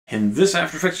In this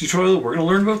After Effects tutorial, we're going to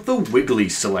learn about the Wiggly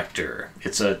Selector.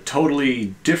 It's a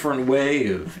totally different way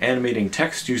of animating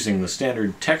text using the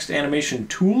standard text animation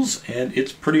tools, and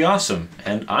it's pretty awesome.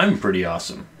 And I'm pretty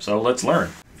awesome. So let's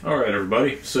learn. Alright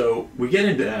everybody, so we get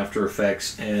into After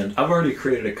Effects, and I've already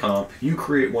created a comp. You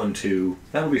create one too.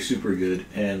 That'll be super good.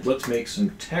 And let's make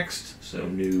some text. So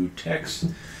new text.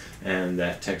 And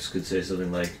that text could say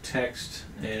something like text,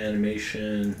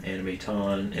 animation,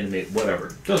 animaton, animate,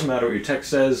 whatever. Doesn't matter what your text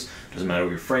says, doesn't matter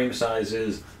what your frame size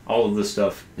is, all of this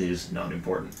stuff is not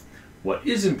important. What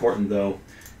is important though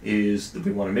is that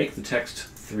we want to make the text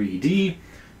 3D,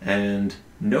 and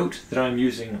note that I'm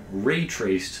using ray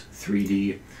traced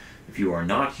 3D. If you are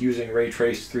not using ray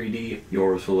traced 3D,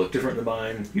 yours will look different than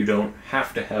mine. You don't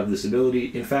have to have this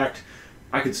ability. In fact,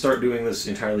 I could start doing this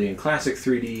entirely in classic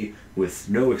 3D with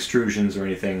no extrusions or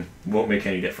anything. Won't make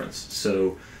any difference.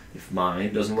 So if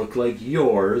mine doesn't look like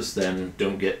yours, then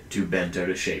don't get too bent out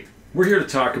of shape. We're here to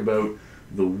talk about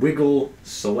the Wiggle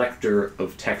Selector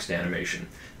of text animation.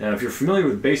 Now if you're familiar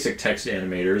with basic text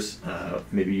animators,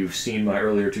 maybe you've seen my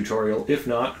earlier tutorial. If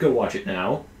not, go watch it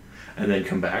now and then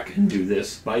come back and do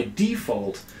this. By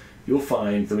default, you'll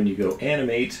find that when you go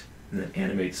animate and then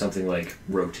animate something like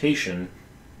rotation,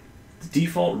 the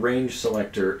default range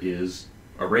selector is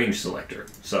a range selector.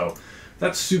 So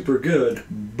that's super good,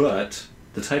 but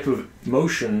the type of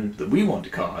motion that we want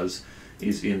to cause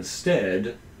is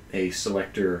instead a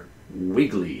selector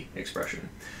wiggly expression.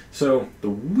 So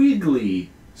the wiggly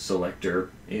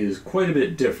selector is quite a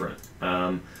bit different.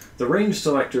 The range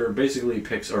selector basically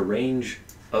picks a range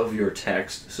of your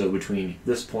text, so between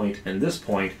this point, and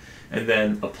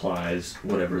then applies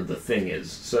whatever the thing is.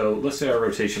 So let's say our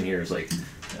rotation here is like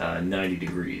 90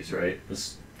 degrees, right?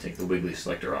 Let's take the wiggly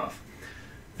selector off.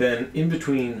 Then in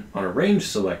between, on a range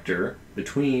selector,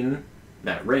 between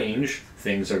that range,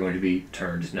 things are going to be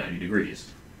turned 90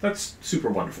 degrees. That's super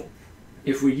wonderful.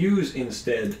 If we use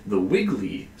instead the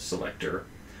wiggly selector,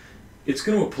 it's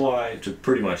going to apply to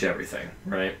pretty much everything,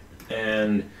 right?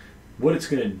 And what it's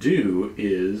going to do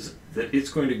is that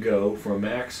it's going to go from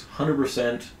max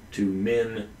 100% to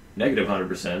min negative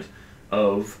 100%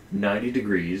 of 90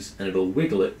 degrees, and it'll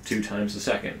wiggle it 2 times a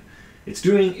second. It's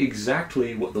doing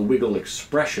exactly what the wiggle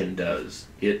expression does.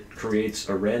 It creates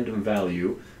a random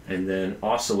value and then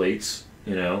oscillates,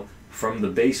 from the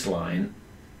baseline,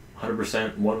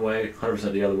 100% one way,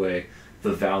 100% the other way,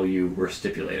 the value we're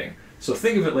stipulating. So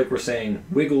think of it like we're saying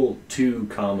wiggle 2,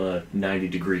 90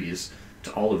 degrees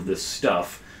to all of this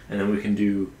stuff, and then we can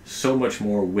do so much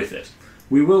more with it.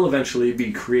 We will eventually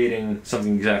be creating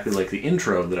something exactly like the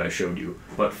intro that I showed you,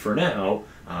 but for now,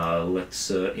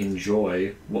 let's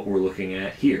enjoy what we're looking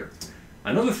at here.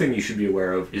 Another thing you should be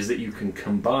aware of is that you can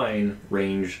combine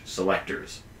range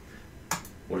selectors.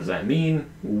 What does that mean?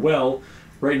 Well,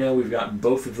 right now we've got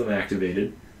both of them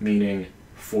activated, meaning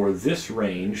for this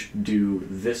range, do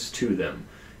this to them.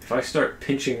 If I start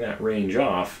pinching that range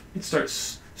off, it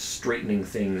starts straightening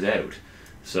things out.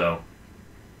 So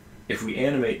if we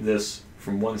animate this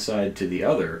from one side to the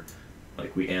other,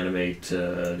 like we animate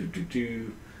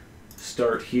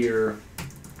start here,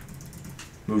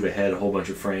 move ahead a whole bunch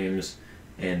of frames,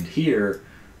 and here,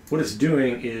 what it's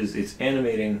doing is it's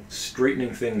animating,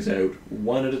 straightening things out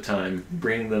one at a time,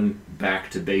 bringing them back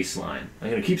to baseline.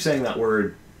 I'm going to keep saying that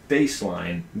word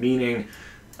baseline, meaning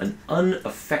an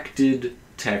unaffected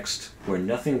text where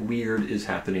nothing weird is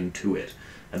happening to it.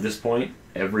 At this point,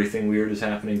 everything weird is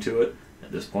happening to it.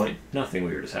 At this point, nothing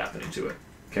weird is happening to it.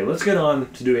 Okay, let's get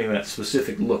on to doing that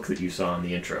specific look that you saw in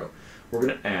the intro. We're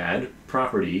going to add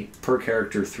property per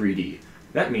character 3D.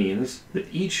 That means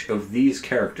that each of these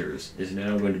characters is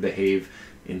now going to behave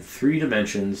in 3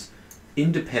 dimensions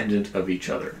independent of each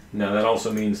other. Now that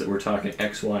also means that we're talking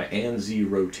X, Y, and Z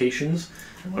rotations.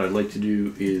 And what I'd like to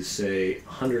do is say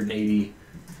 180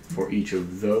 for each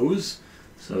of those,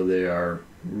 so they are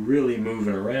really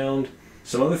moving around.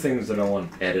 Some other things that I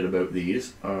want to edit about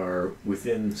these are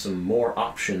within some more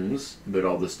options about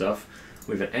all this stuff.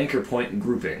 We have an anchor point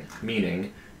grouping,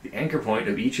 meaning the anchor point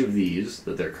of each of these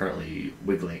that they're currently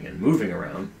wiggling and moving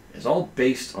around is all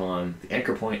based on the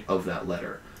anchor point of that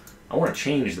letter. I want to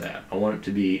change that. I want it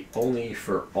to be only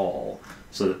for all,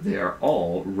 so that they are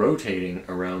all rotating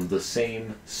around the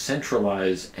same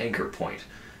centralized anchor point,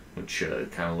 which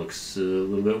kind of looks a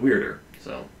little bit weirder.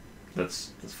 So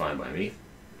that's fine by me.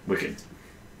 Wicked.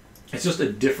 It's just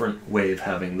a different way of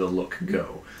having the look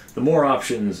go. The more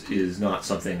options is not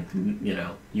something,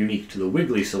 unique to the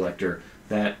Wiggly Selector.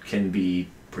 That can be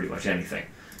pretty much anything.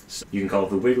 So you can call it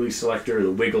the Wiggly Selector,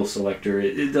 the Wiggle Selector,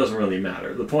 it doesn't really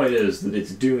matter. The point is that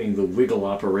it's doing the wiggle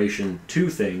operation to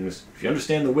things. If you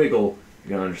understand the wiggle, you're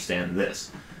going to understand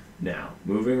this. Now,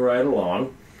 moving right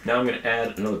along, now I'm going to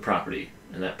add another property,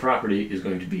 and that property is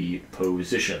going to be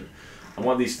position. I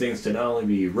want these things to not only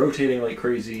be rotating like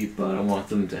crazy, but I want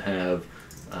them to have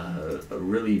a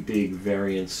really big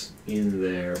variance in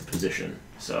their position.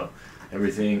 So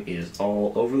everything is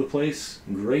all over the place,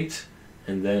 great,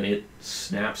 and then it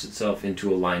snaps itself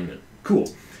into alignment.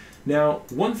 Cool. Now,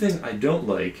 one thing I don't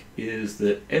like is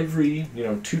that every,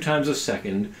 2 times a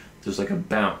second, there's like a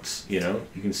bounce, you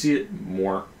can see it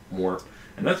more,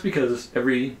 and that's because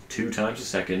every 2 times a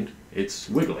second, it's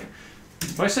wiggling.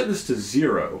 If I set this to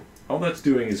 0, all that's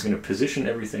doing is going to position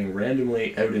everything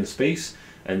randomly out in space,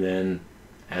 and then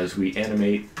as we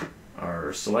animate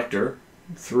our selector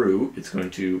through, it's going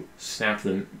to snap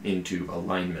them into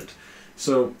alignment.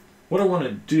 So what I want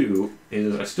to do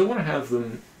is I still want to have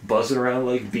them buzzing around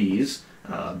like bees,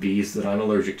 bees that I'm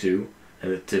allergic to,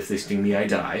 and that if they sting me I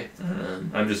die.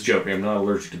 I'm just joking, I'm not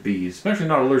allergic to bees. I'm actually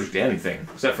not allergic to anything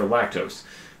except for lactose.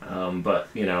 But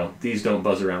these don't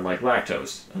buzz around like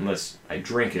lactose unless I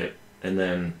drink it and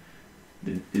then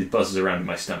it buzzes around in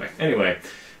my stomach. Anyway,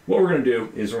 what we're going to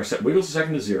do is we're going to set wiggles a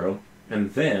second to 0,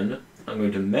 and then I'm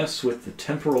going to mess with the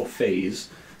temporal phase,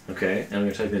 okay? And I'm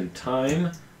going to type in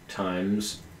time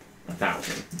times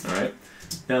 1,000, all right?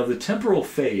 Now the temporal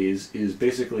phase is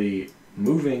basically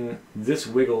moving this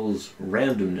wiggle's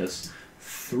randomness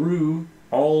through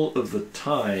all of the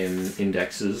time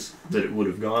indexes that it would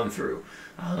have gone through.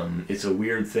 It's a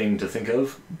weird thing to think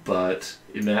of, but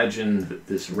imagine that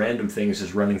this random thing is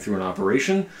just running through an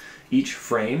operation. Each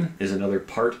frame is another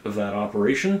part of that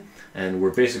operation, and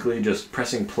we're basically just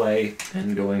pressing play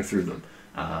and going through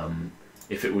them.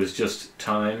 If it was just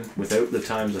time without the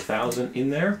times 1,000 in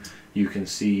there, you can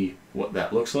see what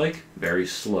that looks like. Very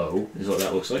slow is what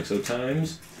that looks like. So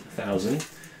times 1,000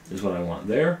 is what I want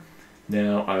there.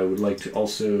 Now I would like to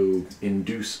also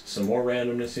induce some more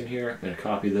randomness in here. I'm going to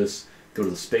copy this, go to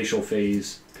the spatial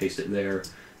phase, paste it there,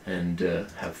 and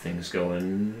have things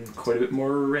going quite a bit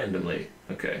more randomly.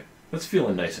 Okay, that's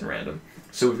feeling nice and random.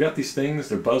 So we've got these things,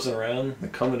 they're buzzing around, they're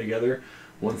coming together,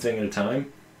 one thing at a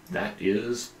time. That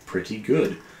is pretty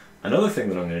good. Another thing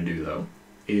that I'm going to do though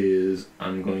is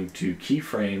I'm going to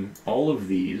keyframe all of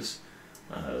these,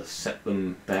 set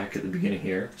them back at the beginning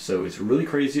here, so it's really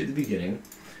crazy at the beginning,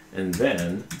 and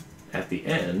then at the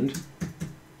end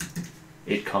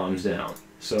it calms down.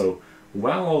 So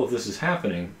while all of this is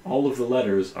happening, all of the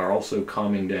letters are also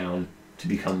calming down to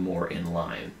become more in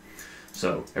line.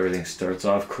 So everything starts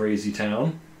off crazy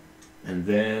town, and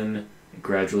then it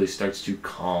gradually starts to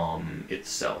calm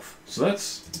itself. So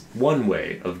that's one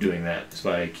way of doing that, is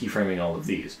by keyframing all of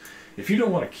these. If you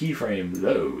don't want to keyframe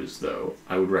those, though,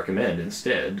 I would recommend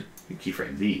instead you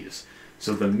keyframe these.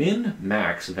 So the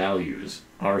min-max values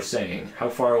are saying how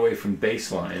far away from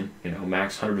baseline,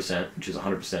 max 100%, which is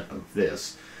 100% of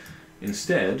this.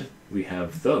 Instead, we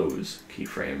have those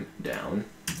keyframe down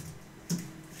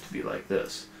to be like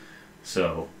this.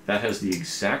 So that has the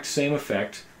exact same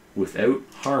effect without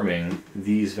harming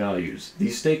these values.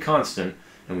 These stay constant,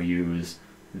 and we use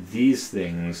these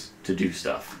things to do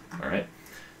stuff, all right?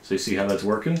 So you see how that's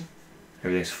working?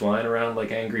 Everything's flying around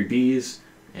like angry bees,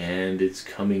 and it's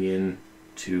coming in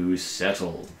to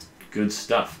settle. Good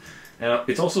stuff. Now,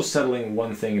 it's also settling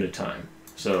one thing at a time.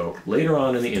 So later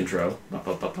on in the intro,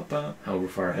 however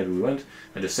far ahead we went,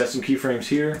 I just set some keyframes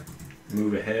here,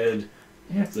 move ahead,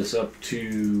 amp this up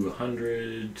to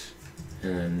 100,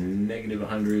 and then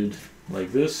 -100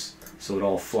 like this, so it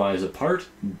all flies apart,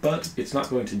 but it's not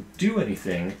going to do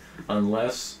anything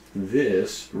unless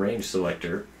this range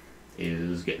selector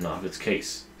is getting off its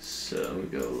case. So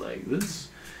we go like this,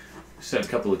 set a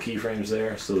couple of keyframes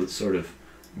there so it sort of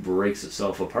breaks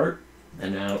itself apart,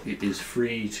 and now it is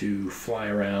free to fly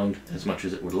around as much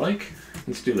as it would like.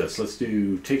 Let's do this. Let's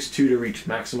do takes 2 to reach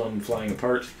maximum flying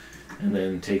apart, and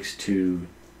then takes 2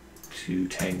 to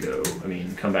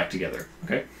come back together,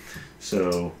 okay?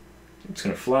 So it's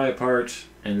going to fly apart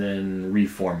and then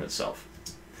reform itself.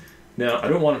 Now, I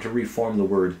don't want it to reform the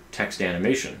word text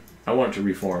animation. I want it to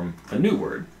reform a new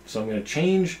word. So I'm going to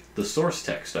change the source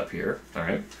text up here, all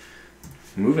right?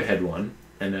 Move ahead one,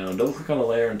 and now double click on the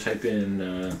layer and type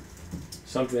in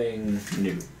something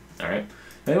new, all right?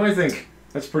 Now you might think,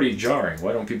 that's pretty jarring.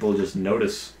 Why don't people just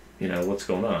notice, what's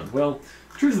going on? Well,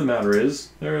 truth of the matter is,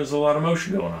 there is a lot of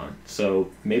motion going on. So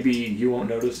maybe you won't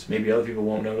notice, maybe other people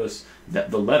won't notice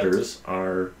that the letters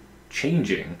are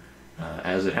changing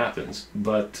as it happens.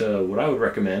 But what I would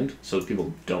recommend, so that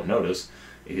people don't notice,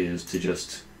 is to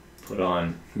just put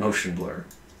on motion blur.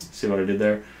 See what I did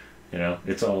there?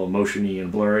 It's all motion-y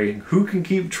and blurry. Who can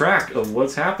keep track of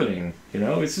what's happening?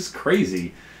 It's just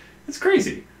crazy. It's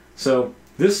crazy. So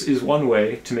this is one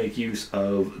way to make use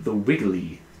of the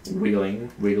wiggle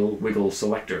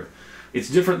selector.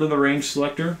 It's different than the range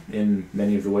selector in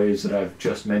many of the ways that I've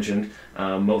just mentioned.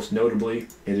 Most notably,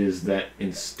 it is that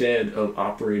instead of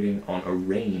operating on a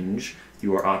range,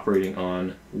 you are operating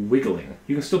on wiggling.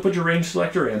 You can still put your range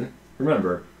selector in.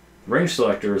 Remember, the range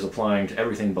selector is applying to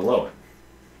everything below it.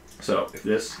 So if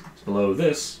this is below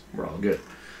this, we're all good.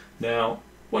 Now,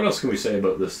 what else can we say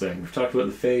about this thing? We've talked about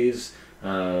the phase.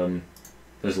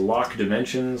 There's lock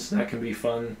dimensions. That can be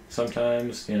fun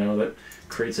sometimes. You know, that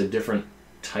creates a different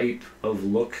type of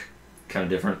look. Kind of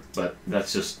different, but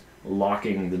that's just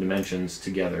locking the dimensions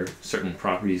together. Certain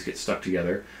properties get stuck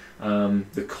together.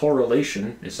 The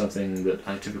correlation is something that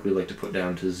I typically like to put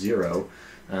down to 0.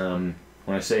 When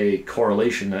I say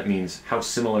correlation, that means how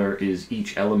similar is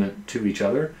each element to each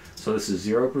other. So this is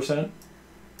 0%,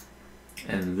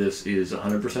 and this is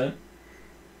 100%.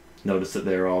 Notice that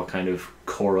they're all kind of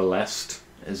coalesced,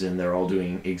 as in they're all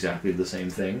doing exactly the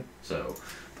same thing. So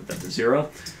put that to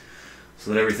 0.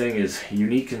 So that everything is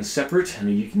unique and separate, and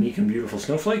a unique and beautiful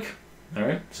snowflake.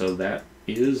 Alright, so that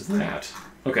is that.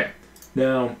 Okay,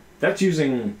 now that's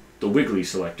using the Wiggly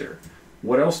Selector.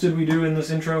 What else did we do in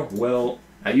this intro? Well,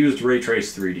 I used Ray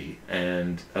Trace 3D,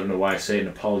 and I don't know why I say it in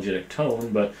an apologetic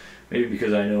tone, but maybe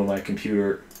because I know my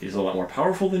computer is a lot more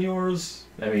powerful than yours.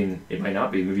 I mean, it might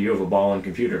not be. Maybe you have a ball-on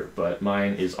computer, but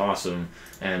mine is awesome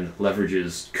and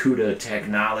leverages CUDA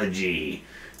technology,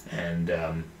 and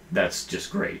that's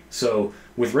just great. So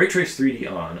with Ray Trace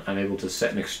 3D on, I'm able to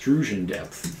set an extrusion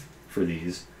depth for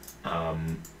these,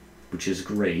 which is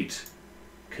great,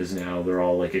 because now they're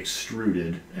all like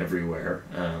extruded everywhere.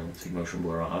 Let's take motion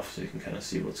blur off so you can kind of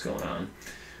see what's going on.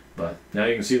 But now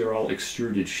you can see they're all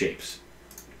extruded shapes.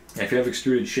 Now, if you have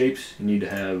extruded shapes, you need to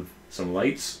have some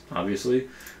lights, obviously.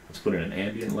 Let's put in an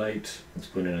ambient light. Let's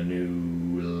put in a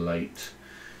new light.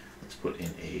 Let's put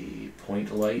in a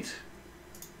point light.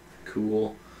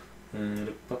 Cool.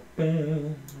 Let's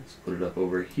put it up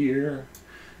over here.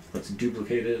 Let's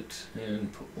duplicate it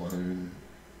and put one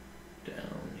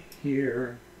down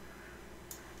here.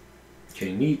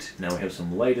 Okay, neat. Now we have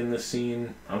some light in this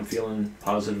scene. I'm feeling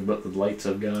positive about the lights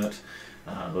I've got.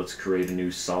 Let's create a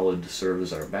new solid to serve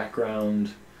as our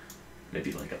background.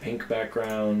 Maybe like a pink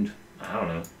background. I don't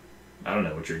know. I don't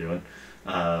know what you're doing.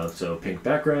 So pink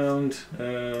background.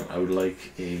 I would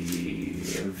like a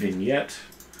vignette,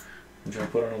 which I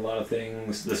put on a lot of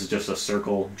things. This is just a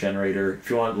circle generator. If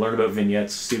you want to learn about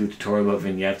vignettes, see the tutorial about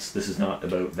vignettes. This is not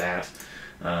about that.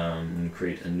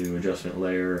 Create a new adjustment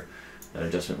layer. That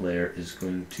adjustment layer is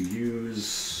going to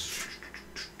use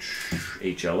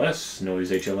HLS,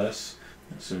 noise HLS.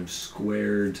 Some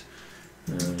squared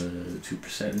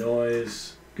 2%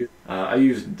 noise. Good. I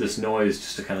use this noise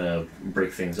just to kind of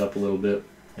break things up a little bit.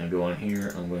 I'm going to go on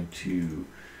here. I'm going to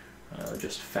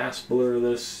just fast blur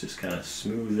this, just kind of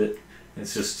smooth it.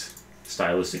 It's just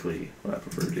stylistically what I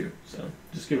prefer to do. So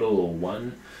just give it a little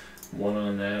one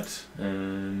on that,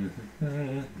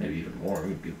 maybe even more.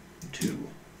 We could give 2.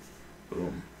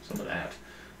 Boom, some of that.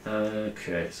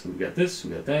 Okay, so we've got this,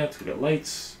 we've got that, we've got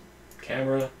lights,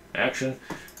 camera, action.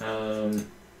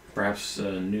 Perhaps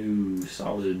a new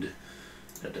solid.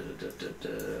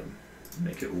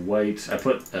 Make it white. I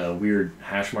put weird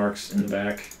hash marks in the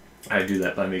back. I do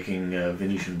that by making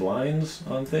Venetian blinds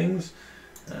on things.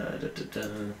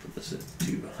 Put this at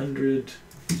 200,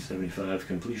 75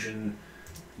 completion.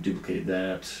 Duplicate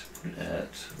that, put it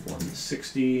at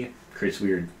 160. Creates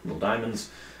weird little diamonds.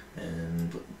 And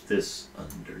put this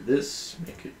under this.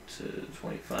 Make it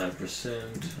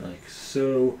 25%, like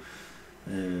so.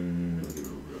 And we'll do a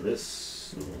little bit of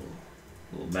this.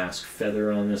 Little mask feather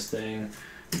on this thing,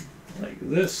 like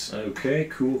this. Okay,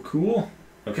 cool.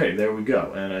 Okay, there we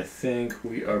go. And I think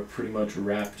we are pretty much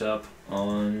wrapped up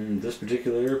on this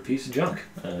particular piece of junk.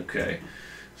 Okay,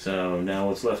 so now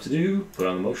what's left to do? Put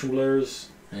on the motion blurs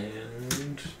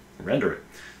and render it.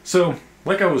 So,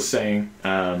 like I was saying,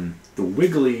 the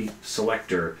Wiggly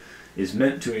Selector is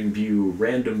meant to imbue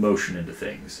random motion into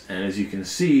things. And as you can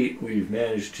see, we've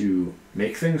managed to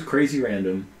make things crazy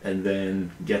random and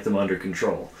then get them under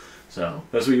control. So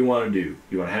that's what you want to do.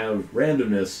 You want to have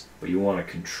randomness, but you want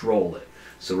to control it.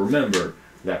 So remember,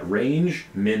 that range,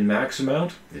 min-max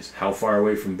amount, is how far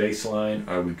away from baseline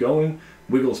are we going.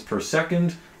 Wiggles per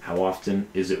second, how often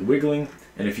is it wiggling.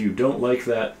 And if you don't like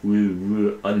that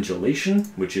undulation,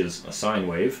 which is a sine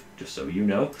wave, just so you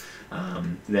know,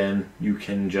 then you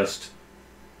can just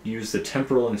use the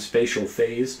temporal and spatial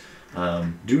phase.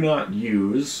 Do not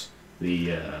use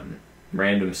the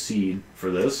random seed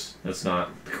for this. That's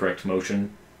not the correct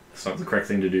motion. That's not the correct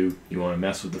thing to do. You want to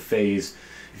mess with the phase.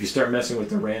 If you start messing with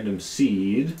the random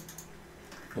seed,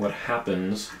 what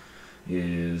happens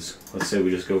is, let's say we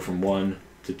just go from 1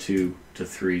 to 2 to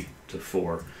 3 to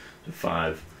 4 to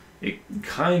 5. It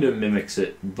kind of mimics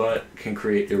it, but can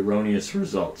create erroneous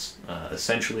results.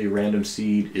 Essentially, random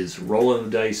seed is rolling the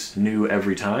dice new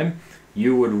every time.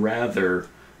 You would rather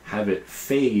have it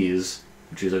phase,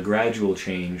 which is a gradual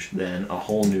change, than a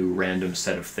whole new random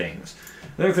set of things.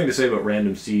 Another thing to say about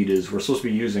random seed is we're supposed to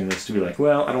be using this to be like,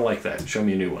 well, I don't like that, show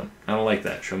me a new one. I don't like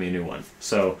that, show me a new one.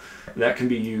 So that can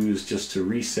be used just to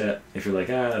reset if you're like,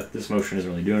 this motion isn't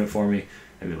really doing it for me.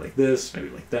 Maybe like this, maybe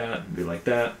like that, maybe like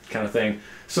that kind of thing.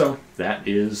 So that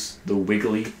is the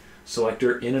Wiggly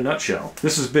Selector in a nutshell.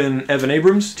 This has been Evan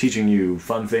Abrams teaching you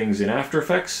fun things in After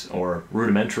Effects, or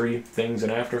rudimentary things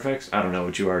in After Effects. I don't know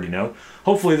what you already know.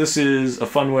 Hopefully this is a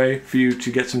fun way for you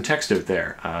to get some text out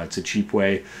there. It's a cheap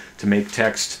way to make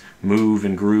text move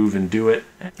and groove and do it.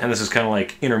 And this is kind of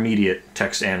like intermediate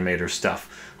text animator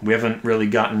stuff. We haven't really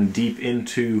gotten deep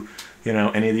into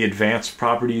any of the advanced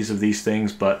properties of these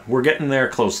things, but we're getting there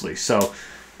closely. So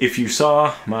if you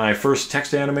saw my first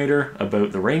text animator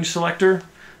about the Range Selector,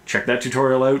 check that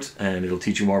tutorial out and it'll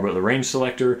teach you more about the Range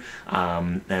Selector,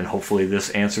 and hopefully this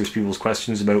answers people's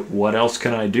questions about what else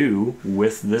can I do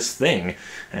with this thing.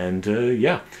 And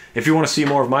yeah, if you want to see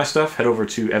more of my stuff, head over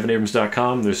to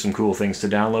evanabrams.com. There's some cool things to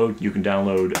download. You can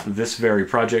download this very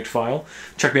project file.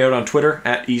 Check me out on Twitter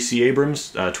at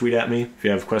ECAbrams. Tweet at me if you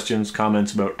have questions,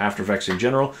 comments about After Effects in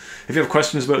general. If you have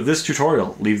questions about this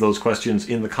tutorial, leave those questions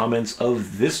in the comments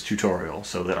of this tutorial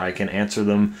so that I can answer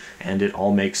them and it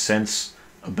all makes sense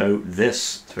about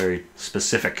this. It's very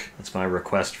specific. That's my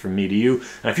request from me to you.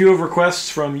 And if you have requests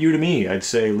from you to me, I'd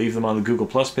say leave them on the Google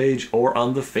Plus page or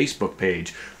on the Facebook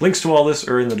page. Links to all this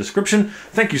are in the description.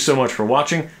 Thank you so much for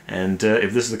watching, and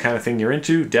if this is the kind of thing you're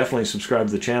into, definitely subscribe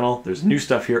to the channel. There's new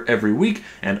stuff here every week,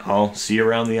 and I'll see you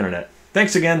around the internet.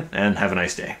 Thanks again, and have a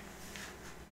nice day.